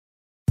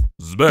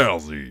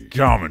Spazzy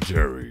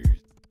commentary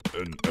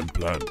and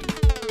plenty.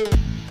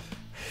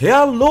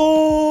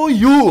 Hello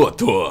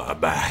YouTube!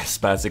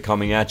 Spazzy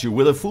coming at you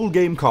with a full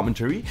game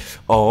commentary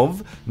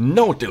of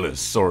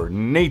Nautilus or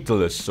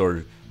Nautilus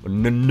or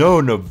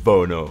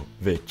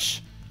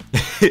Nonovonovich.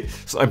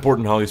 It's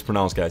important how he's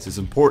pronounced, guys. It's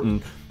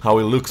important how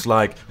he looks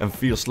like and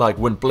feels like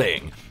when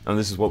playing. And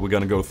this is what we're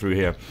gonna go through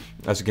here.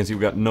 As you can see,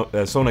 we got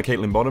Sona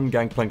Caitlyn bottom,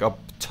 Gangplank up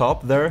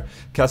top there,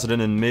 Kassadin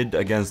in mid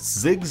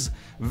against Ziggs,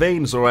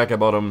 Vayne Soraka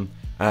bottom,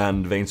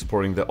 and Vayne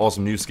supporting the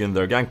awesome new skin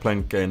there,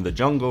 Gangplank in the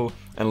jungle,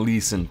 and Lee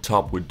Sin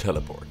top with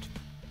teleport.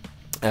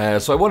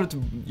 So I wanted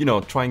to,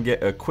 try and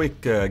get a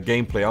quick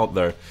gameplay out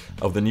there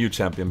of the new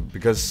champion,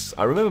 because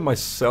I remember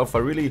myself, I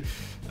really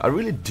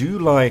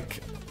do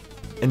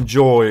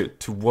enjoy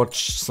to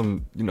watch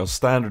some,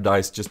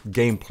 standardized just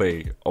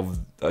gameplay of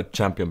a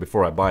champion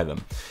before I buy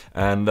them.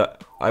 And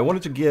I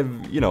wanted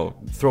to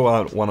throw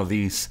out one of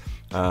these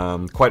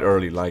quite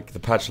early, like the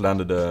patch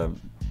landed,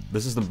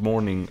 this is the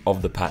morning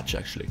of the patch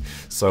actually.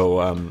 So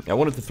I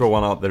wanted to throw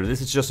one out there. This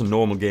is just a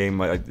normal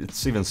game,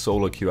 it's even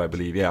solo queue I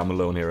believe. Yeah, I'm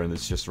alone here and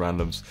it's just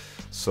randoms.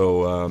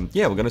 So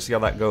yeah, we're gonna see how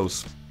that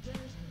goes.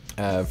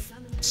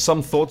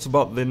 Some thoughts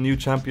about the new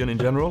champion in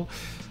general.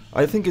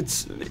 I think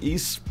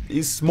he's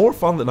more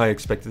fun than I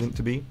expected him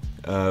to be,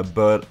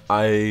 but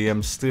I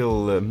am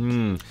still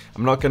I'm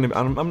not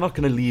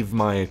gonna leave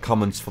my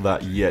comments for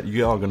that yet.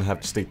 You are gonna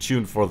have to stay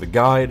tuned for the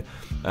guide,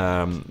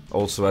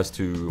 also as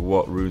to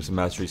what runes and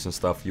masteries and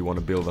stuff you want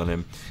to build on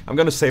him. I'm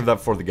gonna save that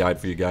for the guide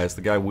for you guys.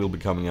 The guide will be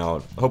coming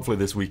out hopefully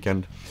this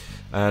weekend,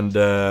 and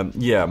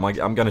yeah,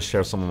 I'm gonna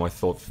share some of my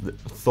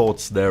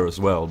thoughts there as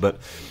well. But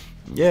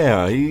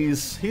yeah,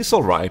 he's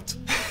all right.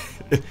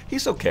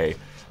 He's okay.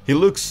 He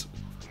looks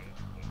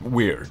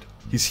weird.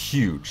 He's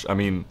huge. I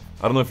mean,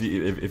 I don't know if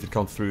it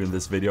comes through in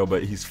this video,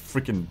 but he's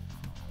freaking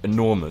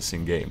enormous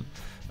in game.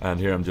 And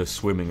here I'm just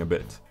swimming a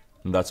bit,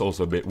 and that's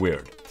also a bit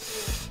weird.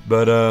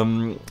 But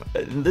in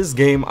this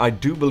game, I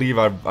do believe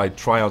I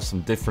try out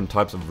some different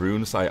types of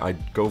runes. I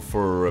go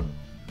for,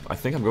 I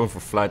think I'm going for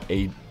flat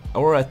 8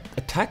 or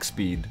attack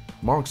speed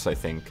marks, I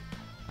think,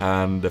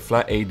 and the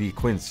flat AD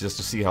quints just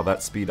to see how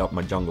that speed up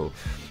my jungle.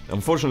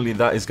 Unfortunately,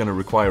 that is going to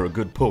require a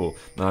good pull,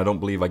 and I don't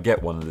believe I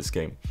get one in this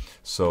game.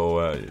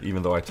 So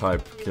even though I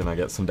type, can I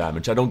get some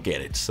damage? I don't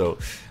get it, so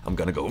I'm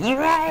gonna go.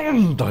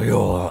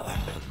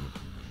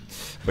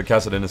 But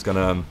Kassadin is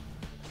gonna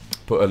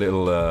put a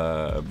little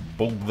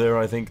bulb there,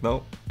 I think,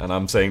 no? And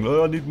I'm saying,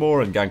 oh, I need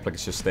more, and Gangplank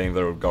is just staying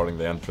there guarding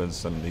the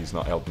entrance, and he's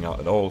not helping out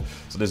at all.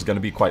 So this is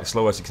gonna be quite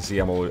slow. As you can see,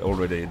 I'm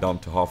already down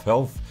to half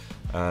health,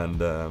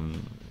 and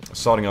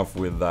starting off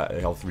with that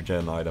health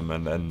regen item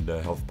and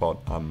health pot,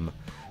 I'm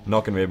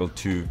not going to be able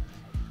to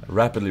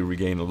rapidly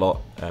regain a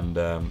lot,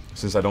 and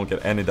since I don't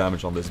get any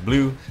damage on this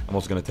blue, I'm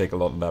also going to take a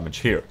lot of damage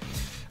here.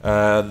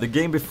 The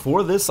game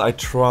before this, I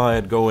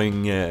tried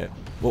going,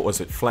 what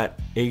was it, flat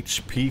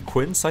HP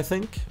quints, I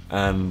think,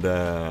 and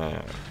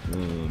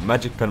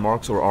magic pen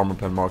marks or armor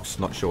pen marks,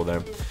 not sure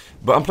there.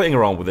 But I'm playing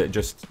around with it,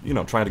 just,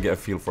 trying to get a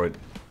feel for it.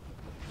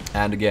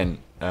 And again,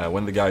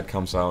 when the guide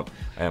comes out,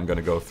 I am going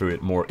to go through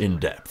it more in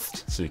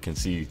depth, so you can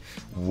see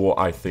what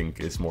I think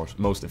is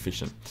most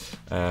efficient.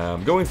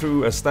 Going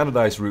through a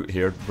standardized route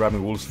here,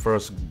 grabbing wolves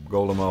first,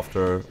 golem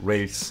after,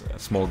 race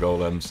small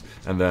golems,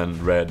 and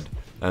then red,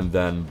 and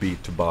then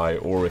beat to buy,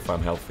 or if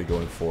I'm healthy,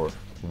 going for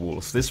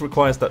wolves. This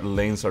requires that the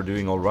lanes are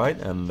doing alright,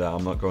 and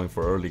I'm not going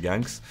for early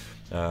ganks,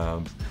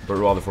 but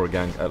rather for a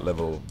gank at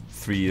level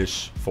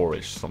 3-ish,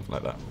 4-ish, something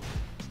like that.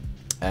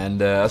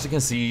 And as you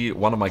can see,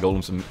 one of my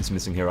golems is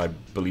missing here. I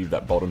believe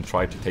that bottom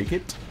tried to take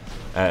it,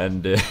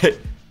 and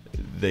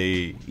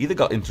they either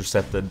got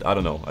intercepted, I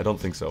don't know, I don't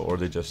think so, or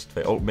they just,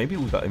 oh, maybe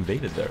we got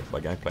invaded there by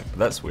Gangplank, but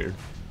that's weird,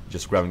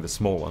 just grabbing the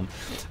small one.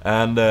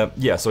 And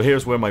yeah, so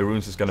here's where my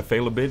runes is gonna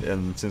fail a bit,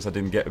 and since I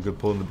didn't get a good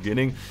pull in the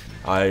beginning,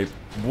 I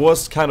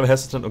was kind of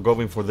hesitant on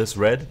going for this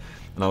red,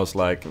 and I was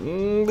like,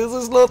 this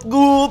is not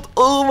good,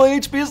 oh, my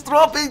HP is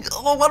dropping,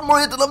 oh, one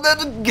more hit and I'm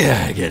dead,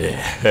 yeah, get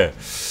it.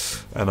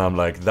 And I'm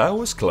like, that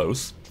was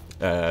close.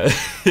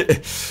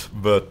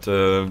 But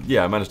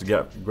yeah, I managed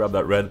to grab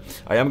that red.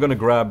 I am gonna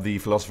grab the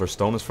Philosopher's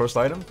Stone as first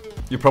item.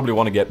 You probably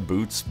want to get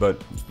boots,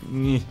 but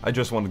I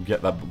just want to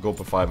get that gold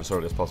for 5 as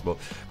early as possible.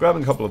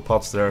 Grabbing a couple of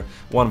pots there,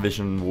 one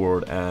vision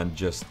ward, and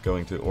just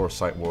going to or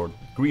sight ward,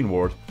 green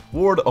ward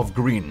of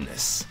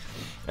greenness.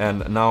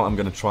 And now I'm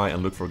gonna try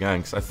and look for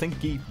ganks. I think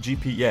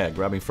GP, yeah,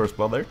 grabbing first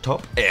blood there,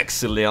 top,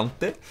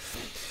 excellente.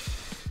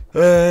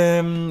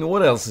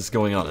 What else is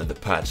going on in the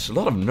patch? A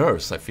lot of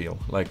nerfs, I feel.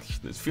 Like,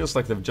 it feels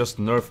like they've just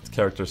nerfed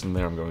characters in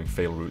there. I'm going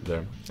fail route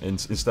there.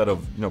 Instead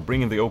of,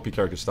 bringing the OP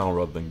characters down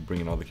rather than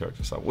bringing other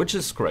characters up. Which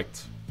is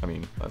correct. I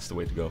mean, that's the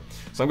way to go.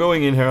 So I'm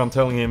going in here, I'm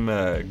telling him,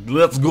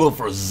 let's go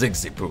for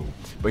Ziggsy Poo.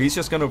 But he's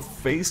just gonna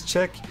face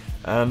check,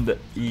 and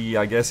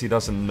I guess he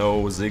doesn't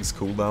know Ziggs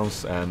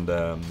cooldowns,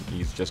 and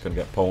he's just gonna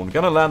get pwned.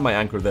 Gonna land my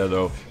anchor there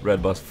though,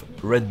 red buff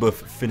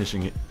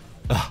finishing it.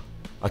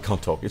 I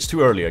can't talk, it's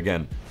too early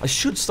again. I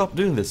should stop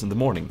doing this in the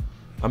morning.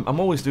 I'm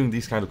always doing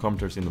these kind of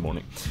commentaries in the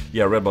morning.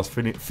 Yeah, red buff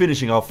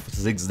finishing off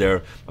Ziggs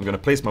there. I'm gonna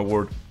place my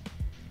ward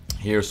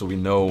here so we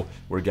know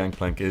where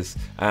Gangplank is.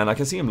 And I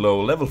can see him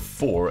low, level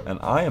 4, and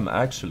I am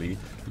actually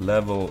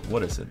level,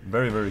 what is it?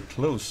 Very, very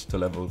close to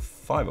level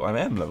 5. I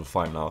am level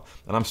 5 now,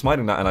 and I'm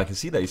smiting that, and I can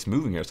see that he's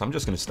moving here, so I'm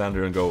just gonna stand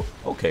there and go,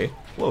 okay,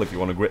 well, if you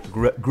want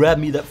to grab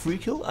me that free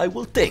kill, I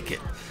will take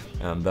it.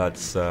 And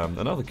that's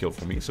another kill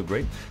for me, so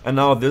great. And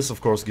now this,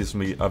 of course, gives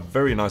me a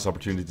very nice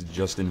opportunity to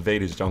just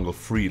invade his jungle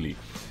freely.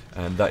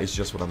 And that is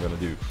just what I'm gonna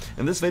do.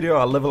 In this video,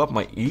 I'll level up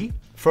my E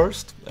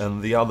first,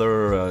 and the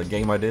other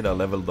game I did, I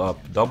leveled up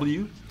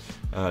W.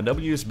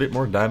 W is a bit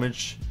more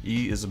damage,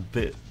 E is a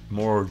bit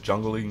more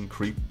jungling,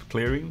 creep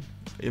clearing,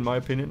 in my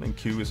opinion, and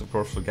Q is of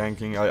course for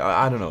ganking.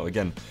 I don't know,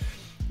 again,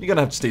 you're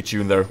gonna have to stay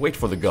tuned there. Wait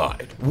for the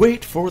guide.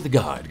 Wait for the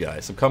guide,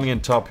 guys. I'm coming in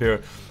top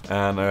here,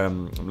 and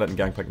I'm letting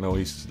Gangplank know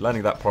he's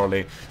landing that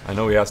parlay. I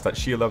know he has that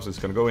shield up, so it's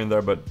gonna go in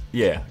there, but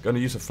yeah, gonna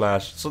use a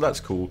flash, so that's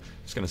cool.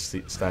 Just gonna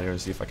stand here and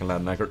see if I can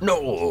land an anchor.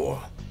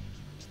 No!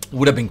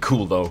 Would have been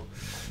cool though.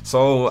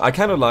 So I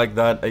kind of like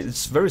that.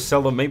 It's very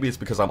seldom, maybe it's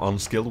because I'm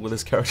unskilled with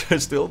this character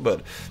still,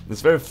 but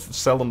it's very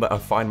seldom that I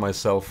find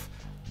myself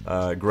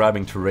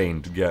grabbing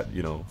terrain to get,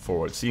 you know,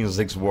 forward. Seeing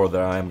Ziggs ward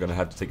there, I am going to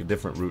have to take a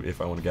different route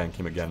if I want to gank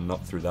him again,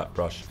 not through that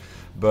brush.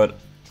 But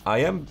I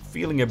am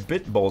feeling a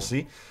bit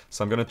ballsy,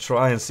 so I'm going to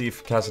try and see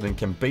if Kassadin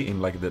can bait him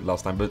like I did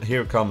last time. But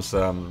here comes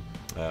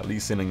Lee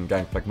Sin and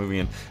Gangplank moving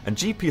in, and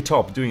GP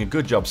top doing a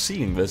good job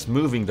seeing this,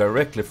 moving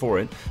directly for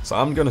it. So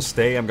I'm gonna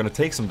stay, I'm gonna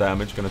take some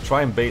damage, gonna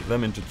try and bait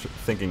them into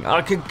thinking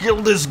I can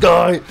kill this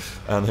guy.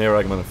 And here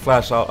I'm gonna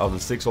flash out of the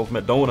 6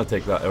 ultimate, don't want to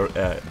take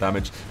that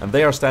damage, and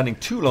they are standing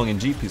too long in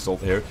GP's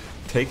ult here,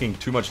 taking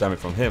too much damage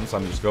from him, so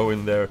I'm just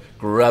going there,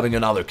 grabbing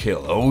another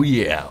kill. Oh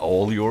yeah,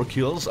 all your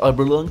kills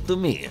belong to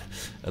me.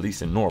 At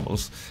least in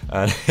normals.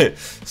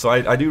 So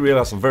I do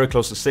realize I'm very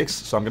close to 6,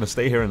 so I'm going to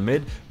stay here in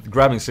mid,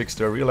 grabbing 6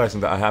 there,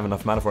 realizing that I have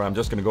enough mana for it. I'm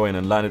just going to go in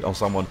and land it on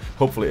someone.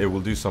 Hopefully it will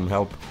do some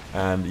help.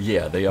 And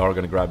yeah, they are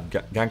going to grab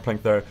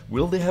Gangplank there.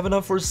 Will they have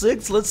enough for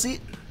 6? Let's see.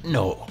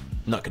 No,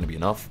 not going to be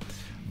enough.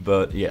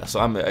 But yeah, so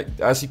I'm,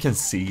 as you can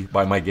see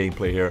by my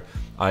gameplay here,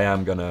 I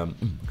am gonna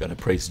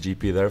praise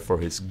GP there for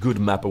his good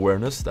map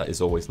awareness. That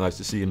is always nice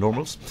to see in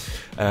normals.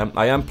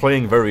 I am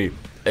playing very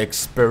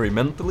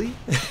experimentally,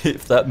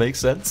 if that makes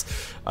sense.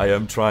 I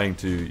am trying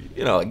to,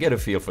 you know, get a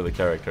feel for the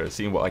character,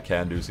 seeing what I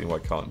can do, seeing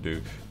what I can't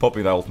do,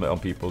 popping the ultimate on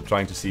people,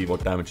 trying to see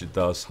what damage it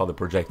does, how the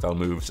projectile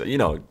moves, you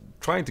know,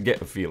 trying to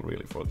get a feel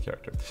really for the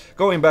character.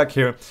 Going back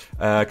here,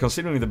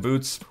 considering the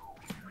boots,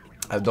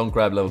 I don't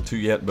grab level 2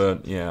 yet,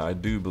 but yeah, I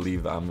do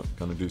believe that I'm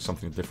gonna do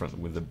something different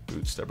with the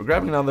boots there. But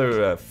grabbing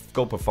another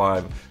Gulp of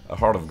 5, a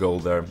Heart of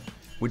Gold there,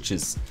 which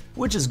is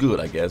good,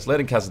 I guess.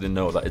 Letting Kassadin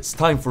know that it's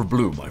time for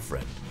blue, my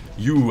friend.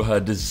 You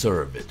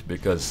deserve it,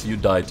 because you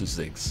died to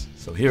Ziggs.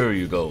 So here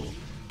you go,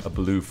 a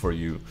blue for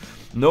you.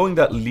 Knowing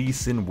that Lee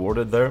Sin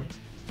warded there,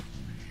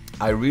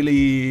 I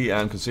really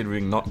am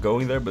considering not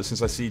going there, but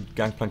since I see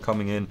Gangplank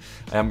coming in,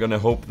 I am going to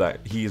hope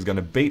that he is going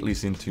to bait Lee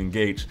Sin to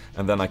engage,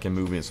 and then I can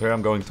move in. So here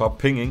I'm going top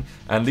pinging,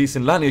 and Lee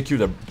Sin landing a Q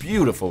there,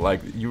 beautiful.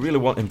 Like, you really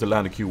want him to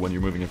land a Q when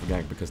you're moving in for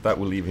gank, because that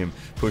will leave him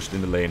pushed in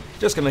the lane.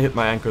 Just going to hit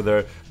my anchor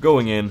there,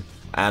 going in,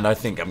 and I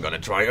think I'm going to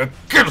try a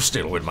kill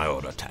steal with my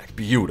auto attack.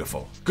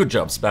 Beautiful. Good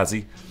job,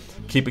 Spazzy.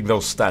 Keeping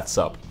those stats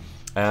up.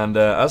 And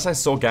as I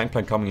saw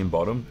Gangplank coming in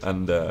bottom,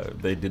 and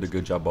they did a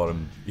good job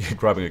bottom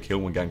grabbing a kill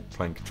when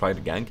Gangplank tried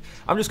to gank,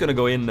 I'm just gonna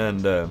go in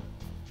and,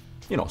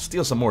 you know,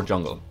 steal some more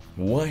jungle.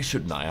 Why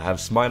shouldn't I? I have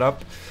smite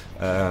up.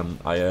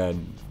 I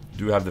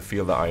do have the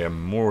feel that I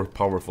am more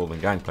powerful than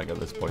Gangplank at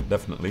this point,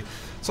 definitely.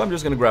 So I'm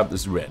just gonna grab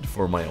this red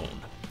for my own.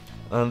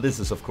 And this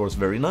is of course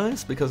very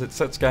nice, because it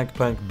sets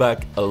Gangplank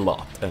back a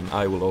lot, and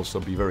I will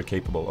also be very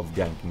capable of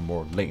ganking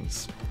more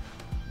lanes.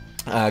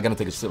 I'm gonna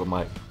take a sip of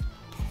my...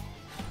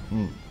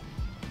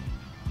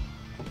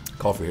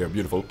 coffee here,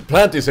 beautiful.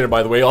 Plant is here,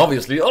 by the way,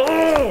 obviously.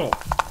 Oh,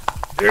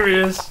 here he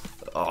is.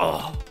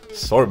 Oh,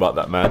 sorry about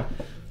that, man.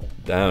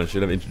 Damn,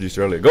 should have introduced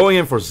earlier. Going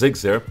in for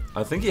Ziggs here.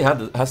 I think he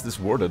has this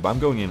warded, but I'm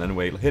going in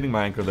anyway. Hitting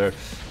my anchor there.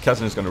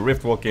 Kassadin is going to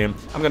rift walk in.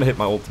 I'm going to hit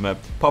my ultimate,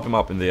 pop him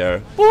up in the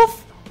air,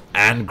 poof,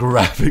 and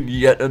grabbing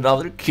yet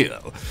another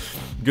kill.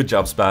 Good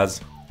job,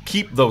 Spaz.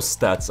 Keep those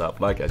stats up.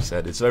 Like I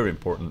said, it's very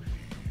important.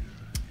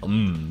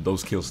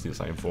 Those kill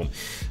steals I inform.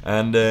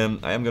 And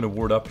I am going to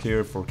ward up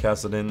here for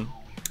Kassadin.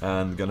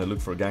 And gonna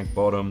look for a gank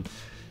bottom.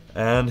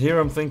 And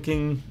here I'm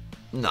thinking,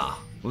 nah,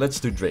 let's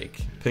do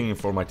Drake. Pinging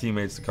for my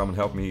teammates to come and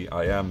help me.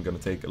 I am gonna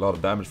take a lot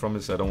of damage from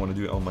this, so I don't want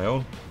to do it on my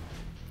own.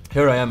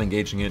 Here I am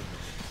engaging it,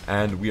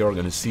 and we are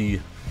gonna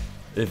see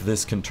if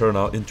this can turn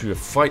out into a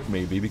fight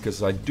maybe,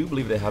 because I do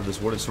believe they have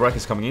this ward. Soraka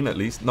is coming in at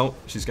least. No,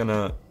 she's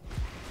gonna...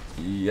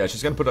 Yeah,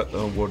 she's gonna put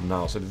a ward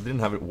now, so they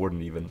didn't have it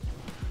warden even.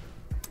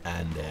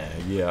 And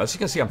yeah, as you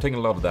can see, I'm taking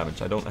a lot of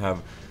damage.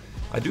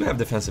 I do have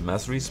defensive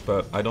masteries,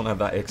 but I don't have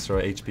that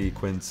extra HP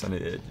quints, and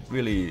it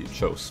really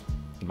shows,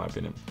 in my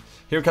opinion.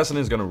 Here Kassadin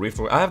is gonna rift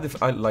walk.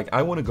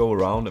 I want to go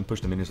around and push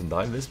the minions and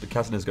dive this, but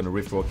Kassadin is gonna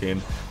rift walk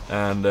in,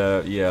 and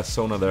yeah,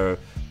 Sona there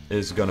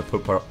is gonna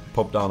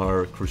pop down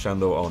our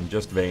crescendo on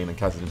just Vayne, and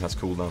Kassadin has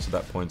cooldowns at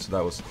that point, so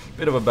that was a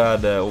bit of a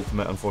bad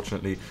ultimate,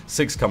 unfortunately.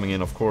 6 coming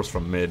in, of course,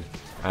 from mid,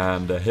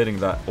 and hitting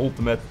that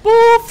ultimate,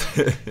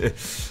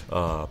 poof,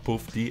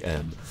 poof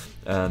DM,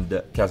 and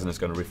Kassadin is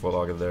gonna riff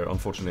log there.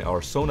 Unfortunately,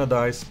 our Sona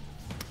dies,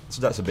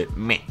 so that's a bit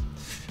meh.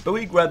 But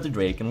we grabbed the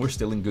Drake and we're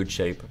still in good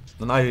shape.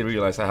 And I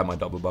realized I have my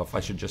double buff. I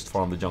should just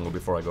farm the jungle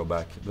before I go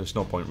back. There's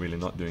no point really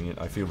not doing it.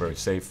 I feel very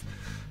safe.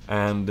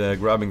 And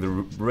grabbing the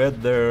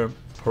red there,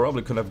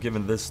 probably could have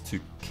given this to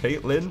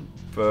Caitlyn,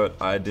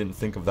 but I didn't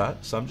think of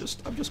that. So I'm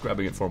just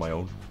grabbing it for my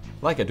own,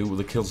 like I do with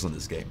the kills in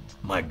this game.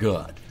 My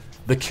God,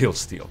 the kill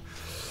steal.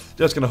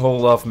 Just gonna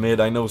hold off mid.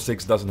 I know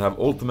Six doesn't have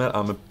ultimate.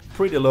 I'm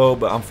pretty low,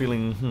 but I'm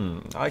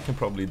feeling, I can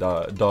probably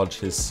dodge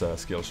his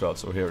skill shot.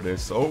 So here it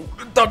is. Oh,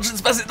 dodge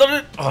it, dodge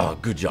it! Oh,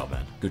 good job,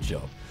 man. Good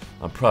job.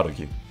 I'm proud of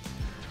you.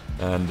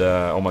 And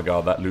oh my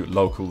God, that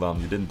low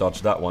cooldown. You didn't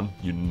dodge that one,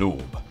 you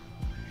noob.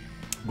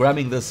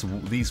 Grabbing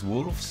these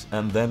wolves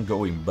and then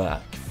going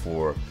back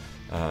for,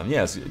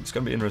 yeah, it's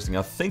gonna be interesting.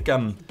 I think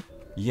I'm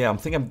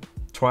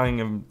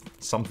trying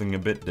something a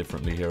bit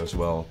differently here as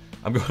well.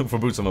 I'm going for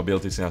boots of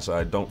mobility since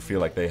I don't feel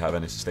like they have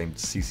any sustained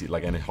CC,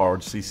 like any hard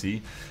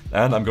CC.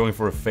 And I'm going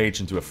for a phage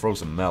into a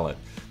frozen mallet.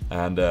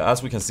 And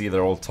as we can see,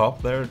 they're all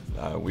top there.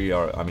 I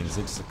mean,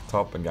 Zig's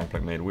top and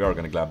Gangplank made. We are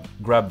going to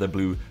grab the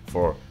blue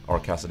for our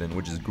Kassadin,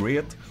 which is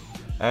great.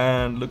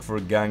 And look for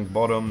a gang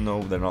bottom.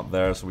 No, they're not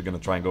there, so we're going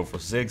to try and go for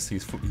Ziggs.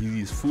 He's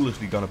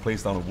foolishly going to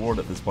place down a ward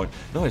at this point.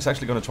 No, he's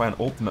actually going to try an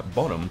ultimate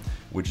bottom,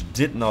 which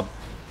did not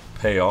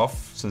pay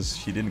off since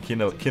she didn't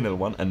kill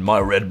one, and my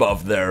red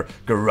buff there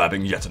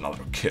grabbing yet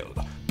another kill.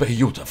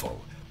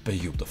 Beautiful,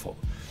 beautiful.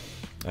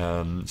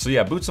 So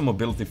yeah, boots and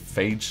mobility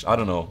phage. I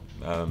don't know,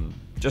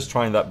 just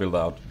trying that build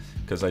out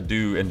because I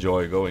do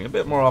enjoy going a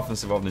bit more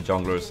offensive on the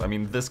junglers. I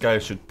mean, this guy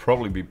should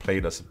probably be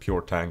played as a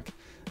pure tank,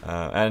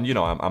 and you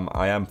know,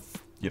 I am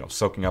you know,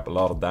 soaking up a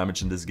lot of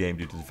damage in this game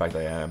due to the fact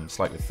that I am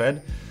slightly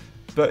fed.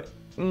 But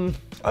I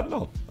don't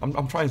know.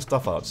 I'm trying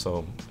stuff out.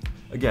 So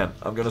again,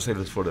 I'm gonna say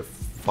this for the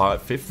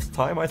fifth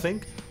time, I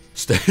think.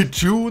 Stay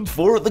tuned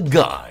for the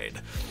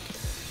guide.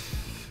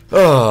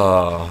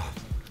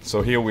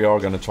 So here we are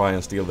gonna try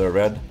and steal their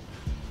red.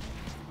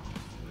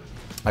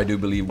 I do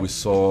believe we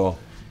saw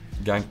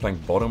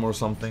Gangplank bottom or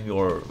something,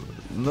 or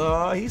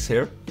no, he's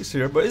here,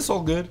 but it's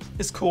all good.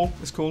 It's cool,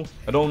 it's cool.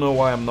 I don't know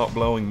why I'm not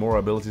blowing more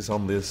abilities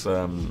on this.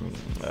 My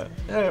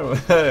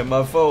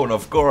phone,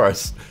 of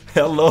course.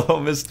 Hello,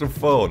 Mr.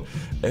 Phone.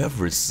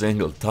 Every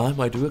single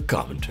time I do a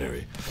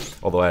commentary.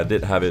 Although I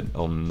did have it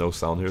on no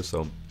sound here,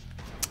 so.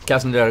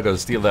 Kassadin there gonna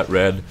steal that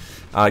red.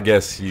 I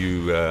guess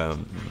you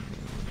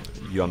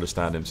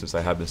understand him since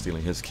I have been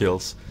stealing his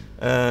kills.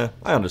 I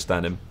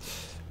understand him.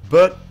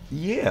 But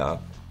yeah,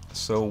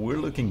 so we're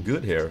looking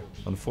good here.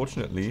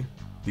 Unfortunately,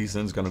 Lee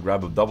Sin's gonna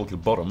grab a double kill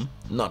bottom.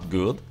 Not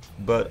good,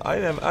 but I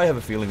have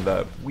a feeling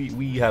that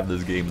we have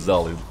this game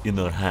solid in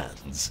our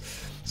hands.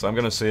 So I'm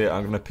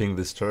gonna ping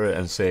this turret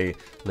and say,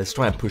 let's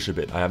try and push a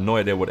bit. I have no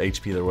idea what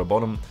HP there were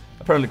bottom.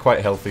 Apparently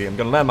quite healthy. I'm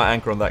gonna land my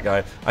anchor on that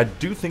guy. I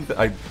do think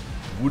that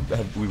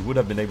we would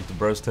have been able to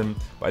burst him,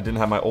 but I didn't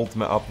have my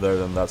ultimate up there,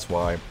 then that's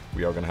why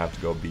we are gonna have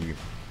to go be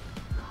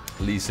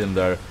Lee Sin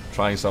there,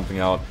 trying something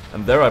out,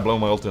 and there I blow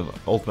my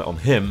ultimate on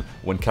him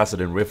when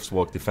Kassadin riffs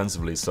walk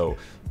defensively, so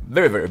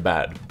very, very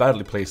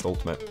badly placed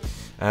ultimate.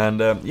 And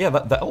yeah,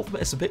 that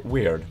ultimate is a bit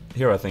weird.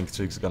 Here I think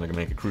Trig's gonna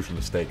make a crucial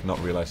mistake, not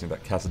realizing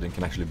that Kassadin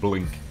can actually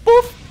blink.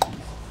 Poof!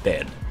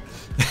 Dead.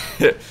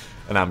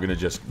 And I'm gonna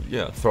just,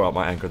 yeah, throw out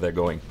my anchor there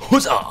going,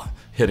 huzzah!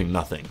 Hitting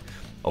nothing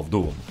of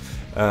doom.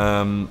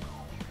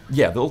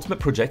 Yeah, the ultimate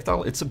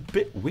projectile, it's a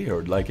bit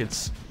weird, like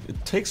it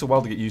takes a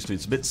while to get used to,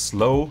 it's a bit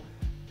slow.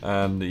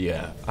 And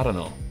yeah, I don't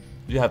know.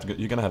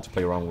 You're gonna have to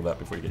play around with that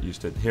before you get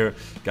used to it. Here,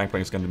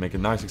 Gangplank is gonna make a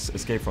nice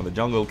escape from the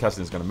jungle.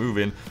 Kassadin is gonna move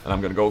in, and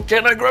I'm gonna go.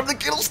 Can I grab the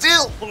kill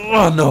steal?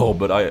 Oh no!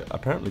 But I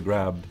apparently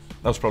grabbed.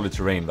 That was probably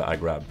terrain that I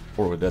grabbed,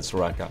 or a dead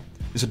Soraka.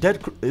 Is a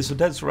dead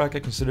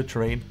Soraka considered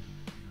terrain?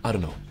 I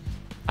don't know.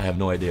 I have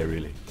no idea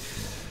really.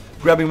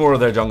 Grabbing more of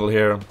their jungle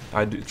here.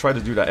 I try to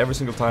do that every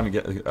single time and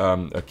get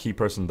a key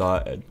person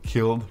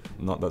killed.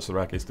 Not that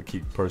Soraka is the key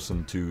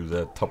person to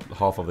the top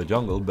half of the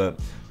jungle, but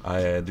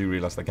I do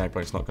realize that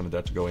Gangplank is not going to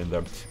dare to go in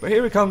there. But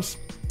here he comes.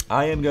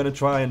 I am going to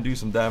try and do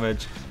some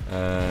damage.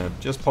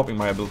 Just popping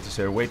my abilities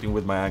here, waiting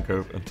with my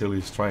anchor until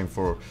he's trying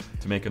to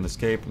make an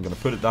escape. I'm going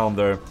to put it down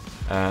there,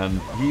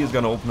 and he is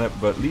going to ultimate,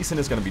 but Lee Sin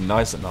is going to be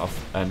nice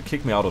enough and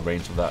kick me out of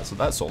range of that, so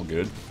that's all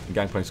good. And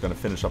Gangplank is going to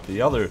finish up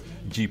the other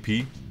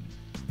GP.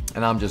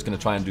 And I'm just gonna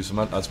try and do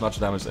as much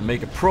damage and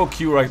make a pro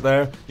Q right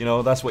there. You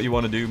know, that's what you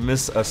want to do.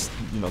 Miss a,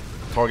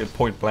 target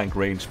point blank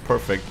range.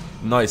 Perfect.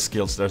 Nice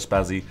skills there,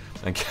 Spazzy.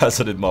 And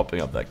Kassadin mopping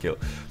up that kill.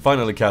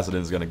 Finally,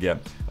 Kassadin is gonna get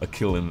a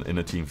kill in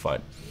a team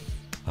fight.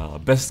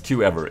 Best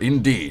Q ever,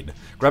 indeed.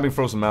 Grabbing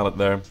Frozen Mallet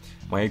there.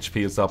 My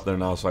HP is up there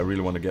now, so I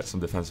really want to get some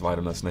defensive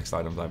items. That's next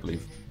item, I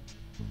believe.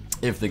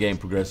 If the game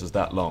progresses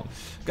that long.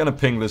 Gonna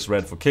ping this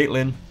red for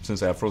Caitlyn.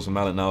 Since I have Frozen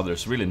Mallet now,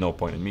 there's really no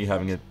point in me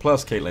having it.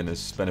 Plus, Caitlyn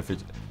is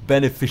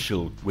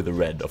beneficial with the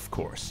red, of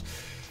course.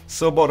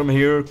 So bottom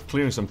here,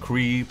 clearing some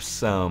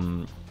creeps.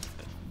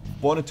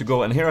 Wanted to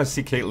go, and here I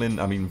see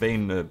Caitlyn,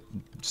 Vayne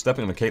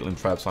stepping on the Caitlyn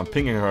trap, so I'm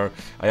pinging her.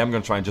 I am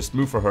gonna try and just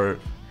move for her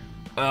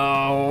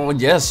Oh,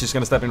 yes, she's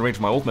gonna step in range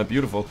of my ultimate,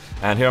 beautiful.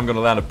 And here I'm gonna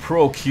land a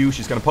pro Q,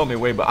 she's gonna pump me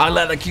away, but I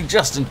land a Q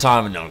just in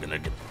time, and now I'm gonna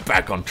get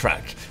back on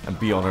track and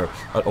be on her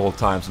at all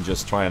times and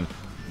just try and,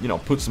 you know,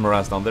 put some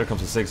harass down. There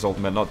comes the 6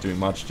 ultimate, not doing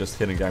much, just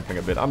hitting Gangplank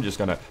a bit. I'm just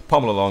gonna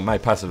pummel along, my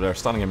passive there,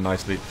 stunning him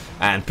nicely,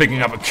 and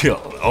picking up a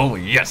kill. Oh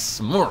yes,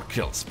 more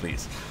kills,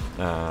 please.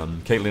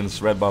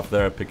 Caitlyn's red buff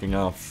there, picking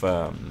off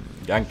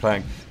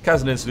Gangplank.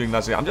 Kassadin's doing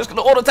nicely. I'm just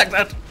gonna auto-attack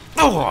that!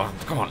 Oh,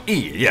 come on,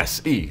 E,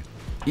 yes, E.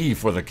 E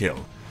for the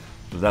kill.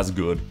 That's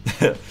good.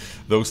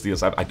 Those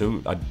steals, I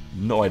have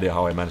no idea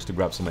how I managed to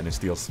grab so many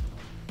steals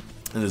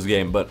in this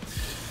game, but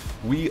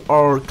we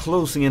are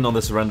closing in on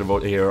the surrender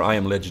vote here. I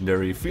am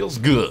legendary. Feels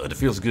good.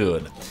 Feels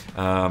good.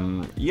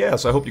 Yeah,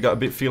 so I hope you got a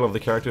bit feel of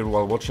the character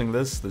while watching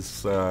this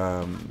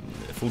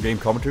full game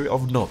commentary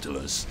of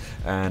Nautilus.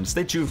 And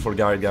stay tuned for a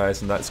guide,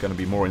 guys, and that's going to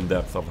be more in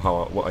depth of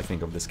what I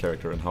think of this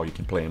character and how you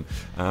can play him.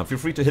 Feel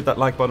free to hit that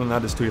like button,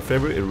 add this to your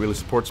favorite. It really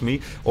supports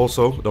me.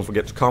 Also, don't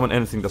forget to comment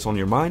anything that's on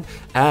your mind,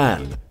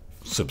 and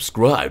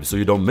subscribe so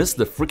you don't miss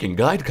the freaking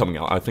guide coming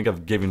out. I think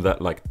I've given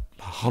that like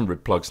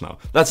 100 plugs now.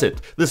 That's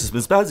it. This has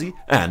been Spazzy,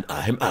 and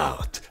I'm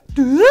out.